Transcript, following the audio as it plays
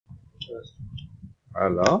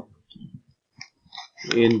Hello.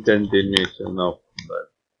 In continuation of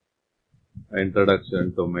the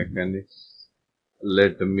introduction to mechanics,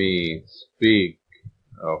 let me speak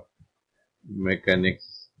of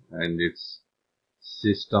mechanics and its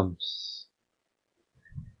systems.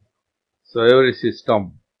 So every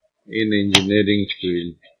system in engineering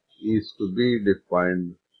field is to be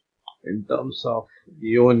defined in terms of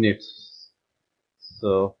units.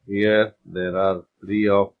 So here there are three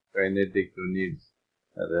of kinetic units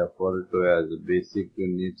referred to as basic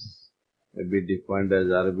units, may be defined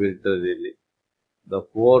as arbitrarily. The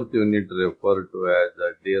fourth unit referred to as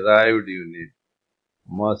a derived unit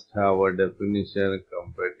must have a definition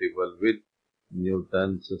compatible with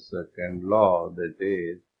Newton's second law, that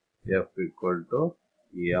is F equal to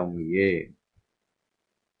ma.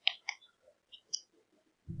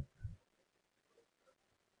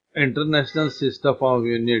 International system of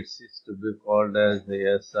units is to be called as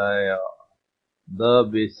the SI. The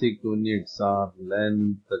basic units are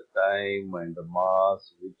length, time and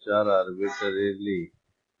mass, which are arbitrarily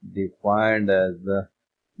defined as the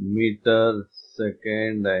meter,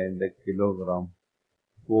 second and kilogram.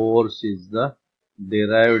 Force is the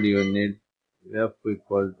derived unit, F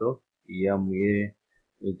equal to ma,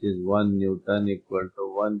 which is 1 Newton equal to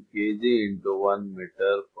 1 kg into 1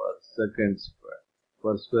 meter per second square,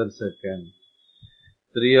 per square second.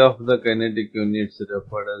 Three of the kinetic units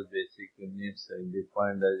referred as basic units and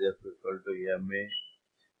defined as F equal to ma.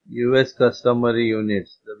 US customary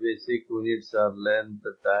units. The basic units are length,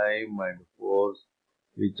 time and force,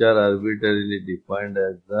 which are arbitrarily defined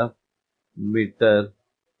as the meter,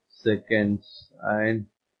 seconds and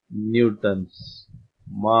newtons.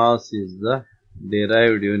 Mass is the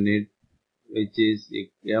derived unit, which is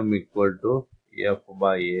m equal to F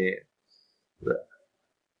by A,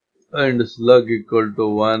 and slug equal to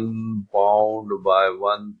 1 pound by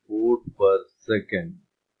 1 foot per second.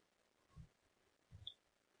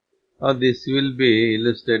 Now this will be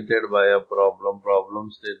illustrated by a problem. Problem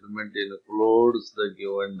statement includes the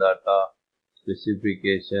given data,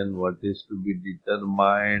 specification, what is to be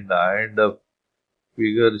determined, and a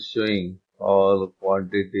figure showing all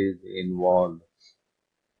quantities involved.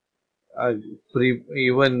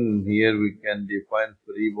 Even here we can define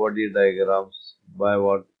free body diagrams by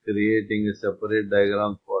what creating a separate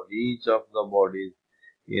diagram for each of the bodies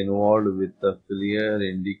involved with a clear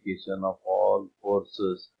indication of all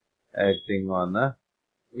forces acting on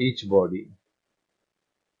each body.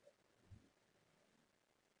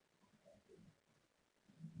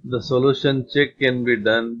 The solution check can be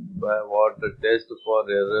done by what a test for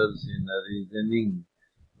errors in reasoning,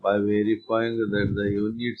 by verifying that the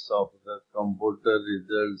units of the computer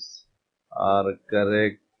results are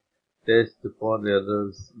correct. Test for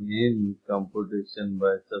errors in computation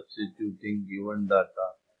by substituting given data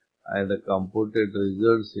and the computed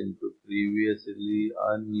results into previously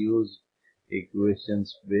unused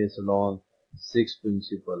equations based on 6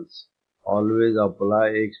 principles. Always apply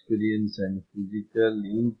experience and physical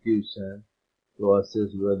intuition to assess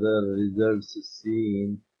whether results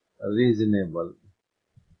seem reasonable.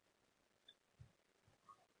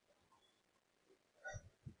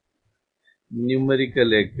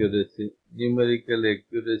 Numerical accuracy. Numerical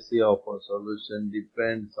accuracy of a solution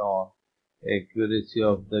depends on accuracy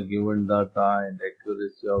of the given data and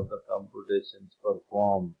accuracy of the computations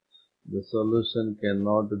performed. The solution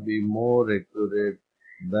cannot be more accurate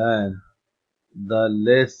than the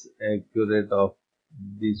less accurate of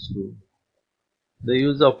these two. The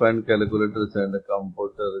use of hand calculators and a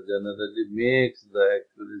computer generally makes the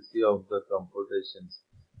accuracy of the computations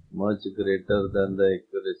much greater than the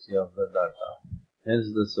accuracy of the data.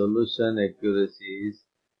 Hence, the solution accuracy is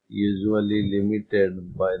usually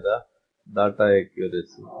limited by the data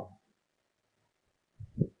accuracy.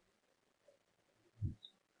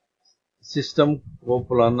 System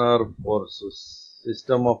coplanar forces.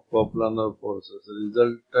 System of coplanar forces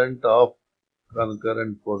resultant of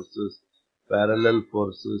concurrent forces, parallel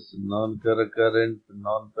forces, non-concurrent,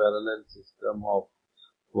 non-parallel system of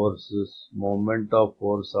forces, moment of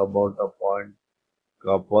force about a point,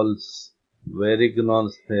 couples,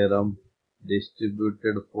 Varignon's theorem,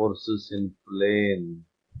 distributed forces in plane.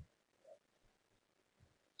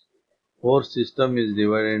 Force system is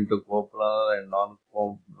divided into coplanar and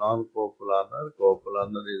non-coplanar.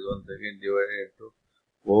 Coplanar is once again divided into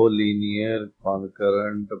collinear,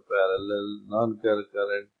 concurrent, parallel,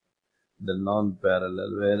 non-concurrent, the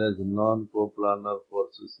non-parallel, whereas non-coplanar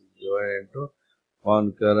forces is divided into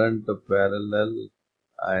concurrent, parallel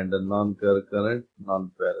and non-concurrent,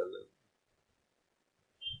 non-parallel.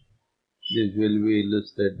 This will be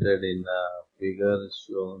illustrated in a figure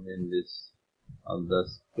shown in this on the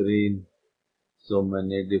screen. So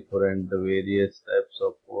many different various types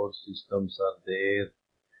of force systems are there.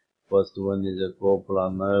 First one is a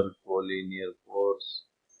coplanar, collinear force.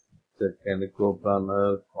 Second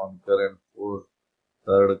coplanar, concurrent force.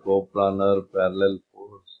 Third coplanar, parallel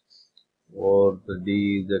force. Fourth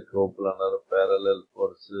D is a coplanar parallel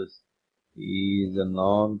forces. E is a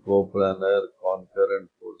non-coplanar concurrent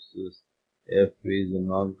forces. F is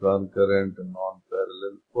non-concurrent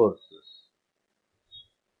non-parallel forces.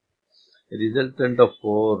 A resultant of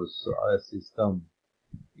force a system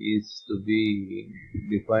is to be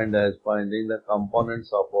defined as finding the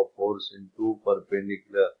components of a force in two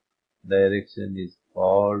perpendicular direction is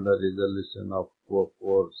called the resolution of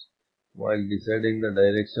force. While deciding the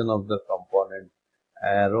direction of the component,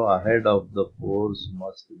 arrow ahead of the force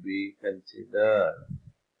must be considered.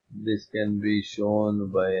 This can be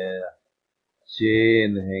shown by a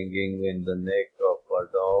chain hanging in the neck of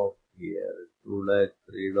a dog. Here, 2 dogs,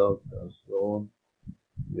 3 dogs are shown,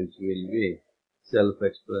 which will be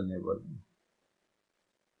self-explainable.